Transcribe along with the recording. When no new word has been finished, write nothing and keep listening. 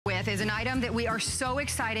with is an item that we are so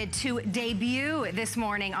excited to debut this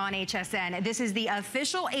morning on HSN. This is the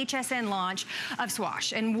official HSN launch of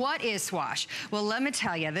SWASH. And what is SWASH? Well, let me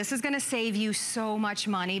tell you, this is gonna save you so much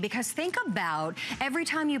money, because think about every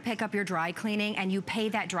time you pick up your dry cleaning and you pay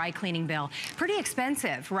that dry cleaning bill. Pretty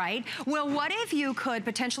expensive, right? Well, what if you could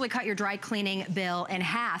potentially cut your dry cleaning bill in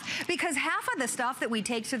half? Because half of the stuff that we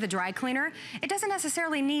take to the dry cleaner, it doesn't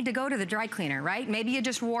necessarily need to go to the dry cleaner, right? Maybe you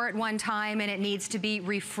just wore it one time and it needs to be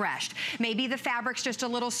refreshed. Maybe the fabric's just a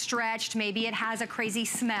little stretched. Maybe it has a crazy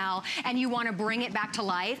smell and you want to bring it back to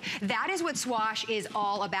life. That is what SWASH is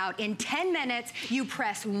all about. In 10 minutes, you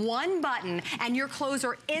press one button and your clothes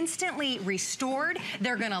are instantly restored.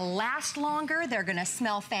 They're going to last longer. They're going to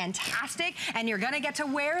smell fantastic, and you're going to get to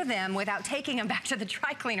wear them without taking them back to the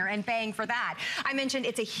dry cleaner and paying for that. I mentioned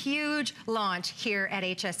it's a huge launch here at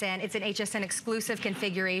HSN. It's an HSN exclusive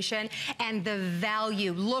configuration, and the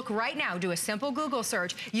value, look right now, do a simple Google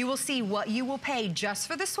search. You will see what you will pay just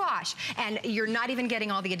for the SWASH, and you're not even getting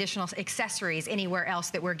all the additional accessories anywhere else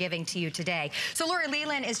that we're giving to you today. So Lori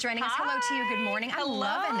Leland is joining us. Hello to you. Good morning. Hello.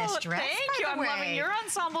 I'm loving this dress. Thank you. I'm loving your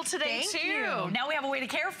ensemble today too. Now we have a way to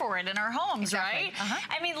care for it in our homes, right?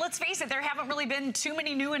 I mean, let's face it, there haven't really been too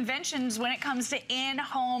many new inventions when it comes to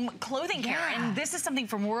in-home clothing care. And this is something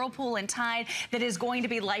from Whirlpool and Tide that is going to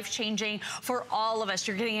be life-changing for all of us.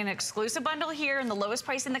 You're getting an exclusive bundle here and the lowest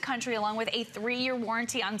price in the country, along with a 3-year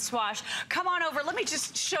warranty on SWASH. Come on over. Let me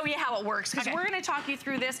just show you how it works, because we're going to talk you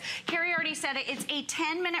through this. Carrie already said it. It's a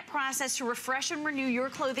 10-minute process to refresh and renew your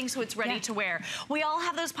clothing so it's ready to wear. We all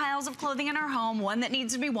have those piles of clothing in our home, one that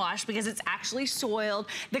needs to be washed because it's actually soiled,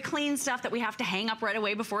 the clean stuff that we have to hang up right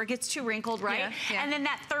away before it gets too wrinkled, right? And then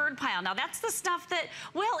that third pile. Now that's the stuff that,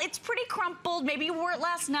 well, it's pretty crumpled. Maybe you wore it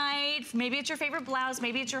last night. Maybe it's your favorite blouse.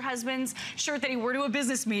 Maybe it's your husband's shirt that he wore to a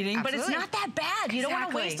business meeting. But it's not that bad. You don't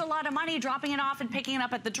want to waste a lot of money dropping it off and picking it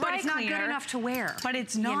up at the dry cleaner. But it's not good enough to wear. But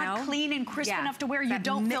it's not clean and crisp enough to wear. You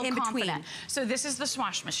don't feel confident. So this is the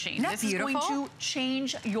SWASH machine. This is going to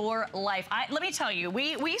change your life. Let me tell you,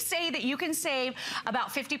 we say that you can save about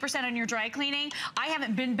 50% on your dry cleaning. I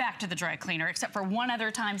haven't been back to the dry cleaner except for one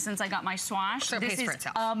other time since I got my SWASH. So this is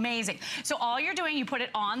amazing. So all you're doing, you put it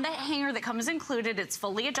on the hanger that comes included. It's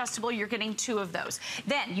fully adjustable. You're getting 2 of those.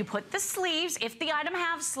 Then you put the sleeves, if the item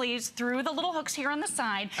has sleeves, through the little hooks here on the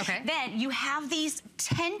side. Then you have these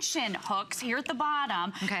tension hooks here at the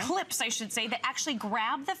bottom, clips I should say, that actually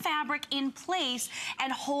grab the fabric in place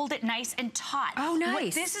and hold it nice and taut. Oh, nice.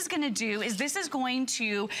 What this is going to do is this is going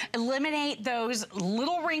to eliminate those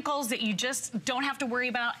little wrinkles that you just don't have to worry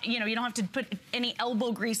about. You know, you don't have to put any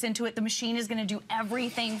elbow grease into it. The machine is going to do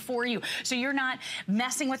everything for you. So you're not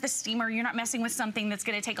messing with the steamer. You're not messing with something that's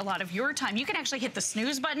going to take a lot of your time. You can actually hit the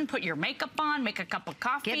snooze button, put your makeup on, make a cup of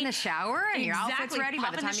coffee. Get in the shower and your outfit's ready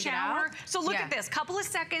by the time you get out. So look at this. Couple of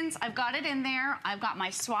seconds. I've got it in there. I've got my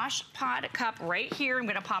SWASH pot cup right here. I'm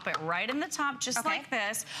going to pop it right in the top just like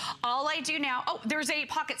this. All I do now, there's a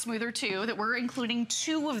pocket smoother too that we're including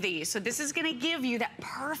 2 of these. So this is going to give you that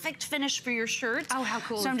perfect finish for your shirts. Oh, how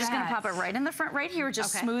cool is that? So I'm just going to pop it right in the front right here.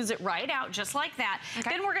 Just smooths it right out just like that.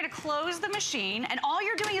 Then we're going to close the machine, and all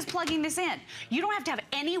you're doing is plugging this in. You don't have to have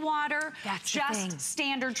any water, just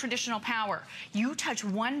standard traditional power. You touch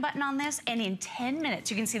one button on this, and in 10 minutes,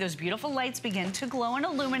 you can see those beautiful lights begin to glow and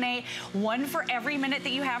illuminate. 1 for every minute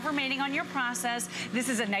that you have remaining on your process. This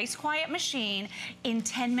is a nice, quiet machine. In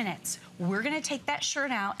 10 minutes, we're going to take that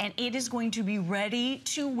shirt out, and it is going to be ready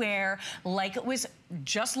to wear like it was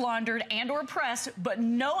just laundered and or pressed, but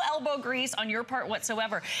no elbow grease on your part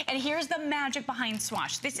whatsoever. And here's the magic behind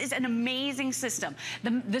SWASH. This is an amazing system.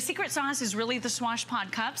 The secret sauce is really the SWASH pod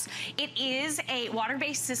cups. It is a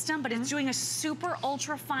water-based system, but it's doing a super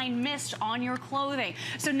ultra fine mist on your clothing.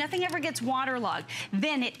 So nothing ever gets waterlogged.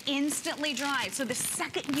 Then it instantly dries. So the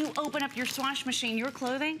second you open up your SWASH machine, your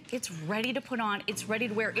clothing, it's ready to put on. It's ready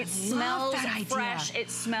to wear. It smells fresh. It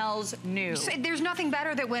smells new. So there's nothing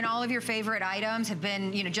better than when all of your favorite items have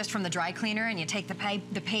been, you know, just from the dry cleaner, and you take the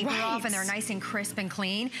paper off and they're nice and crisp and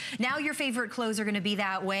clean. Now your favorite clothes are going to be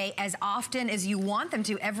that way as often as you want them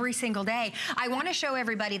to every single day. I want to show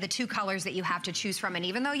everybody the 2 colors that you have to choose from, and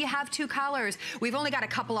even though you have 2 colors, we've only got a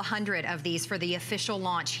couple of hundred of these for the official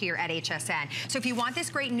launch here at HSN. So if you want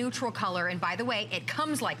this great neutral color, and by the way, it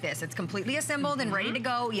comes like this. It's completely assembled and ready to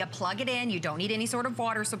go. You plug it in. You don't need any sort of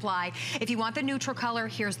water supply. If you want the neutral color,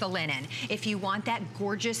 here's the linen. If you want that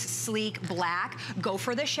gorgeous, sleek black, go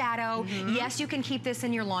for the shadow. Yes, you can keep this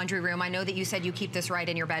in your laundry room. I know that you said you keep this right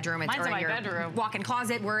in your bedroom. Mine's in my bedroom. Walk-in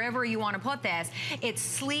closet, wherever you want to put this. It's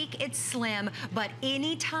sleek, it's slim, but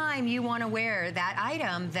anytime you want to wear that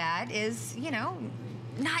item that is, you know,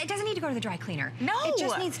 it doesn't need to go to the dry cleaner. No. It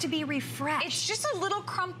just needs to be refreshed. It's just a little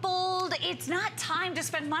crumpled. It's not time to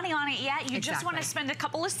spend money on it yet. You just want to spend a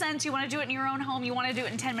couple of cents. You want to do it in your own home. You want to do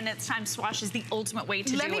it in 10 minutes time. SWASH is the ultimate way to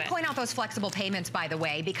do it. Let me point out those flexible payments, by the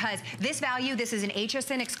way, because this value, this is an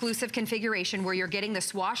HSN exclusive configuration where you're getting the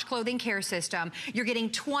SWASH clothing care system. You're getting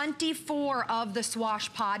 24 of the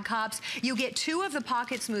SWASH pod cups. You get 2 of the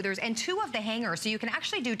pocket smoothers and 2 of the hangers, so you can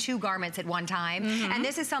actually do 2 garments at one time. And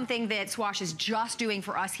this is something that SWASH is just doing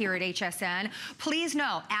for us here at HSN. Please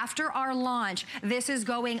know, after our launch, this is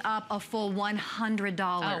going up a full $100.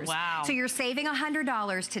 Oh, wow. So you're saving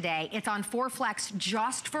 $100 today. It's on 4 Flex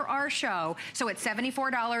just for our show. So it's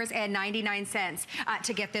 $74.99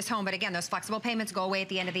 to get this home. But again, those flexible payments go away at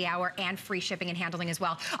the end of the hour, and free shipping and handling as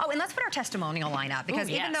well. Oh, and let's put our testimonial line up, because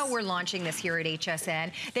even though we're launching this here at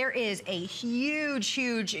HSN, there is a huge,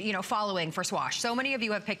 huge, following for SWASH. So many of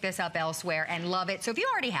you have picked this up elsewhere and love it. So if you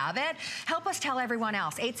already have it, help us tell everyone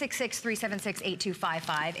else.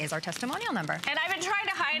 866-376-8255 is our testimonial number. And I've been trying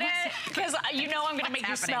to hide it because I'm going to make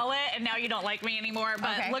you smell it, and now you don't like me anymore.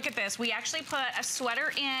 But look at this. We actually put a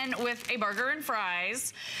sweater in with a burger and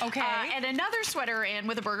fries. And another sweater in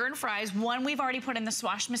with a burger and fries. One we've already put in the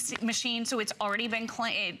SWASH machine, so it's already been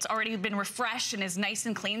clean. It's already been refreshed and is nice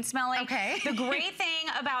and clean smelling. The great thing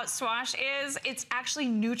about SWASH is it's actually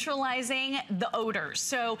neutralizing the odors.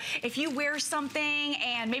 So if you wear something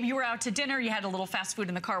and maybe you were out to dinner, you had a little fast food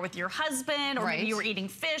in the car with your husband, or maybe you were eating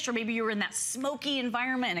fish, or maybe you were in that smoky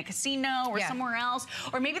environment in a casino or somewhere else,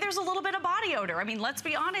 or maybe there's a little bit of body odor. I mean, let's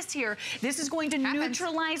be honest here. This is going to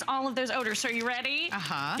neutralize all of those odors. So are you ready?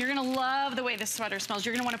 You're gonna love the way this sweater smells.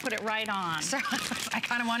 You're gonna want to put it right on. So, I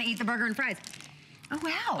kind of want to eat the burger and fries. Oh,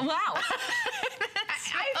 wow. Wow.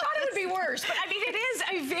 I thought it would be worse, but I mean, it is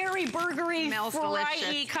a very burgery,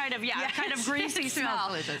 fry-y kind of, kind of greasy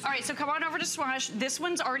smell. All right, so come on over to SWASH. This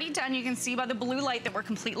one's already done. You can see by the blue light that we're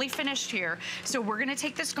completely finished here. So we're gonna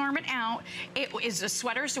take this garment out. It is a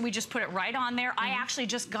sweater, so we just put it right on there. I actually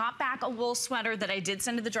just got back a wool sweater that I did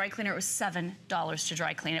send to the dry cleaner. It was $7 to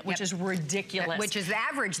dry clean it, which is ridiculous. Which is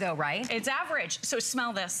average though, right? It's average. So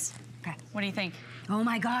smell this. Okay. What do you think? Oh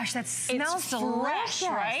my gosh, that smells delicious. Fresh,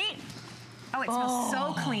 right? Oh, it smells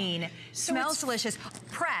so clean. Smells delicious.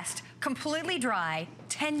 Pressed, completely dry,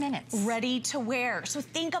 10 minutes. Ready to wear. So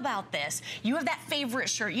think about this. You have that favorite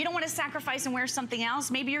shirt. You don't want to sacrifice and wear something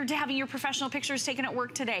else. Maybe you're having your professional pictures taken at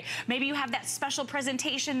work today. Maybe you have that special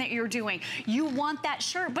presentation that you're doing. You want that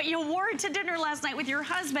shirt, but you wore it to dinner last night with your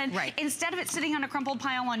husband. Instead of it sitting on a crumpled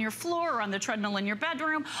pile on your floor or on the treadmill in your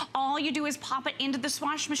bedroom, all you do is pop it into the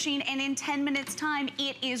SWASH machine, and in 10 minutes time,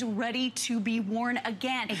 it is ready to be worn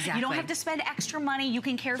again. You don't have to spend extra money. You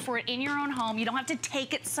can care for it in your own home. You don't have to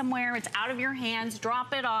take it somewhere. It's out of your hands. Drop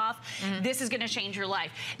it off. This is going to change your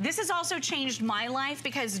life. This has also changed my life,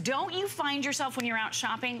 because don't you find yourself when you're out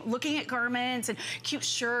shopping looking at garments and cute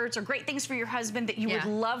shirts or great things for your husband that you would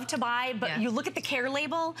love to buy, but you look at the care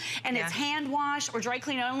label and it's hand wash or dry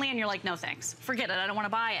clean only, and you're like, no thanks, forget it, I don't want to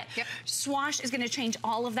buy it. SWASH is going to change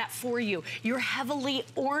all of that for you. Your heavily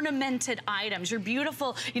ornamented items, your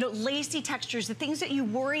beautiful, lacy textures, the things that you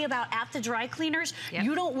worry about at the dry cleaners,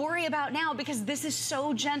 you don't worry about now, because this is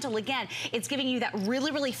so gentle. Again, it's giving you that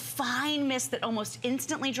really, really fine mist that almost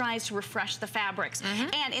instantly dries to refresh the fabrics.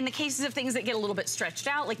 And in the cases of things that get a little bit stretched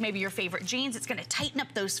out, like maybe your favorite jeans, it's gonna tighten up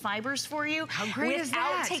those fibers for you. How great is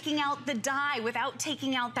that? Without taking out the dye, without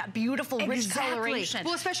taking out that beautiful rich coloration.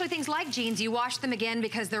 Well, especially things like jeans, you wash them again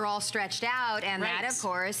because they're all stretched out, and that, of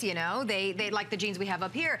course, they like the jeans we have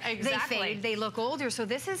up here. They fade, they look older, so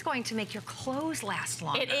this is going to make your clothes last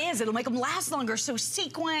longer. It is, it'll make them last longer. So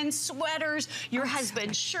sequins, sweaters, your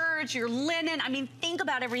husband's shirts, your linen, I mean, think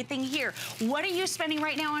about everything here. What are you spending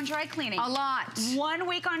right now on dry cleaning? A lot. 1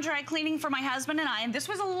 week on dry cleaning for my husband and I, and this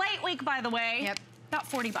was a light week, by the way. About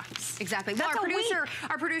 $40. Exactly. Well,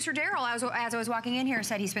 our producer Daryl, as I was walking in here,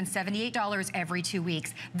 said he spends $78 every 2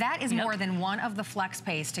 weeks. That is more than one of the flex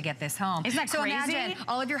pays to get this home. Isn't that crazy? So imagine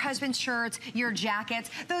all of your husband's shirts, your jackets,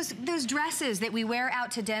 those dresses that we wear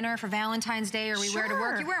out to dinner for Valentine's Day, or we wear to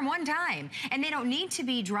work. You wear them one time, and they don't need to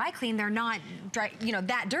be dry cleaned. They're not dry,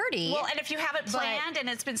 that dirty. Well, and if you have it planned and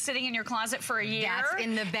it's been sitting in your closet for a year, that's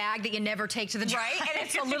in the bag that you never take to the dry. And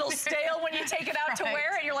it's a little stale when you take it out to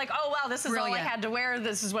wear, and you're like, oh wow, this is all I had to wear. wear.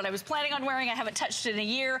 This is what I was planning on wearing. I haven't touched it in a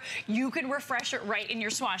year. You can refresh it right in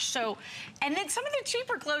your Swash. So, and then some of the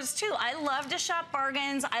cheaper clothes too. I love to shop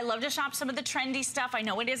bargains. I love to shop some of the trendy stuff. I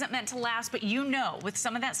know it isn't meant to last, but you know, with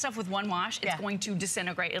some of that stuff with one wash, it's going to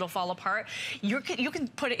disintegrate. It'll fall apart. You can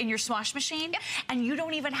put it in your Swash machine, and you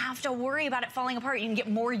don't even have to worry about it falling apart. You can get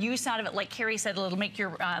more use out of it. Like Carrie said, it'll make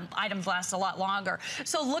your items last a lot longer.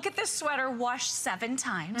 So look at this sweater washed 7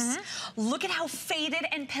 times. Look at how faded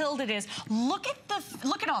and pilled it is. Look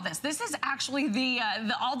at all this. This is actually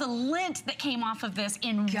all the lint that came off of this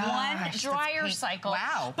in one dryer cycle.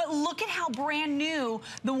 Wow. But look at how brand new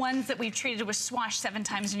the ones that we've treated with Swash 7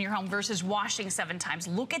 times in your home versus washing 7 times.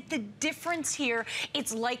 Look at the difference here.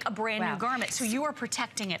 It's like a brand new garment. So you are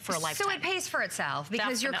protecting it for a lifetime. So it pays for itself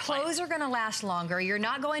because your clothes are going to last longer. You're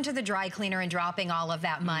not going to the dry cleaner and dropping all of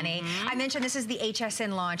that money. I mentioned this is the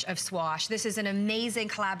HSN launch of Swash. This is an amazing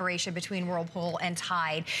collaboration between Whirlpool and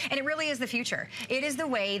Tide, and it really is the future. It is the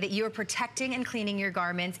way that you are protecting and cleaning your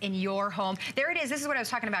garments in your home. There it is. This is what I was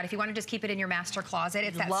talking about. If you want to just keep it in your master closet,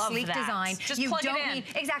 it's that sleek design. Just plug it in.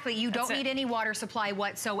 Exactly. You don't need any water supply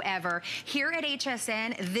whatsoever. Here at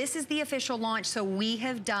HSN, this is the official launch, so we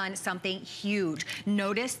have done something huge.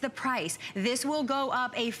 Notice the price. This will go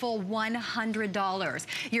up a full $100.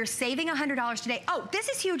 You're saving $100 today. Oh, this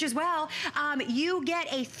is huge as well. You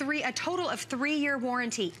get a total of 3-year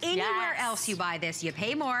warranty. Anywhere else you buy this, you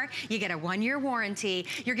pay more. You get a 1-year warranty.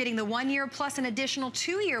 You're getting the 1 year plus an additional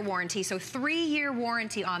 2-year warranty, so 3-year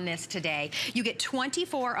warranty on this today. You get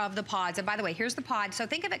 24 of the pods. And by the way, here's the pod. So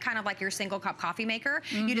think of it kind of like your single cup coffee maker.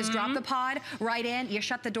 You just drop the pod right in, you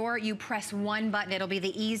shut the door, you press one button. It'll be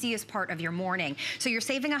the easiest part of your morning. So you're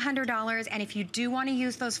saving $100, and if you do want to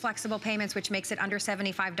use those flexible payments, which makes it under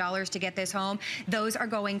 $75 to get this home, those are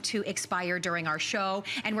going to expire during our show,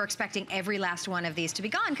 and we're expecting every last one of these to be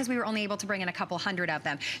gone because we were only able to bring in a couple hundred of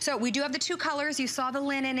them. So we do have the 2 colors. You saw the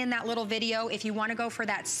linen in that little video. If you want to go for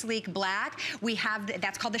that sleek black, we have,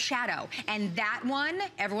 that's called the shadow, and that one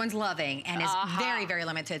everyone's loving and is very, very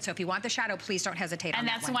limited. So if you want the shadow, please don't hesitate on that one. And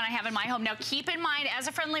that's the one I have in my home. Now keep in mind, as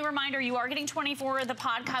a friendly reminder, you are getting 24 of the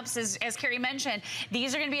pod cups, as Carrie mentioned.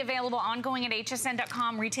 These are going to be available ongoing at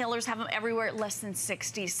hsn.com. Retailers have them everywhere at less than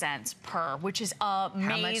 60 cents per, which is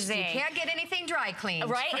amazing. You can't get anything dry cleaned.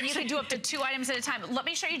 Right, and you can do up to 2 items at a time. Let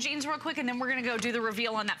me show you jeans real quick, and then we're going to go do the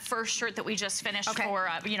reveal on that first shirt that we just finished for,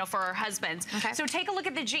 for our husbands. So take a look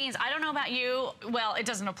at the jeans. I don't know about you. Well, it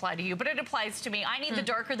doesn't apply to you, but it applies to me. I need the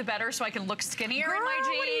darker the better so I can look skinnier in my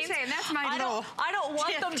jeans. What are you saying? That's my little... I don't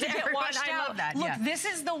want them to get washed out. I love that. Look, this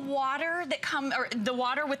is the water that the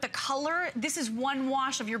water with the color. This is one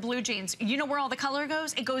wash of your blue jeans. You know where all the color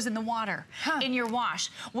goes? It goes in the water, in your wash.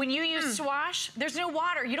 When you use Swash, there's no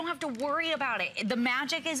water. You don't have to worry about it. The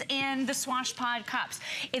magic is in the Swash pod cups.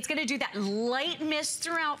 It's going to do that light mist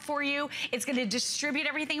throughout for you. It's going to distribute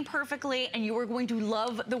everything perfectly, and you are going to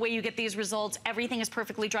love the way you get these results. Everything is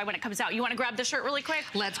perfectly dry when it comes out. You want to grab the shirt really quick?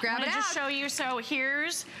 Let's grab it out. Just show you. So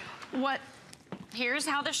here's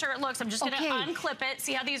how the shirt looks. I'm just going to unclip it.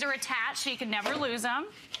 See how these are attached so you can never lose them.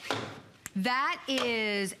 That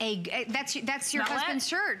is that's your husband's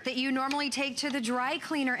shirt that you normally take to the dry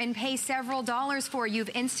cleaner and pay several dollars for. You've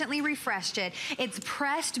instantly refreshed it. It's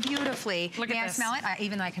pressed beautifully. Look at this. May I smell it?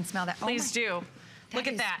 Even though I can smell that. Please do. Look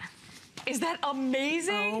at that. Is that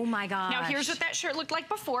amazing? Oh my gosh. Now here's what that shirt looked like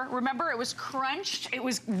before. Remember, it was crunched, it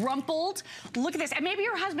was rumpled. Look at this. And maybe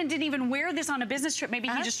your husband didn't even wear this on a business trip. Maybe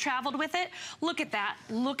he just traveled with it. Look at that.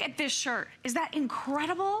 Look at this shirt. Is that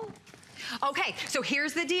incredible? Okay, so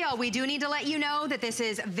here's the deal. We do need to let you know that this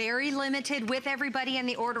is very limited with everybody in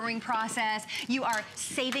the ordering process. You are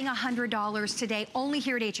saving $100 today. Only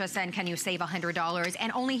here at HSN can you save $100,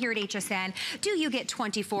 and only here at HSN do you get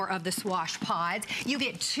 24 of the Swash pods. You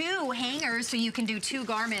get 2 hangers so you can do 2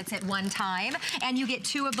 garments at one time, and you get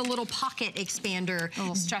 2 of the little pocket expander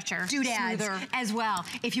little stretcher doodads as well.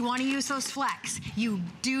 If you want to use those flex, you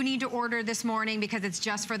do need to order this morning because it's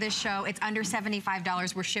just for this show. It's under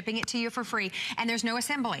 $75. We're shipping it to you for free, and there's no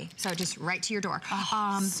assembly, so just right to your door.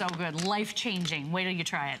 So good, life-changing. Wait till you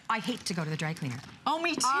try it. I hate to go to the dry cleaner. Oh,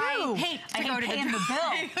 me too. I hate to go to the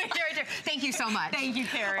bill. Thank you so much. Thank you,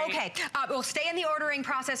 Carrie. Okay, we'll stay in the ordering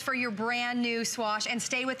process for your brand new Swash, and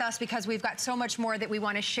stay with us because we've got so much more that we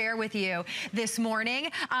want to share with you this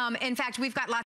morning. In fact, we've got lots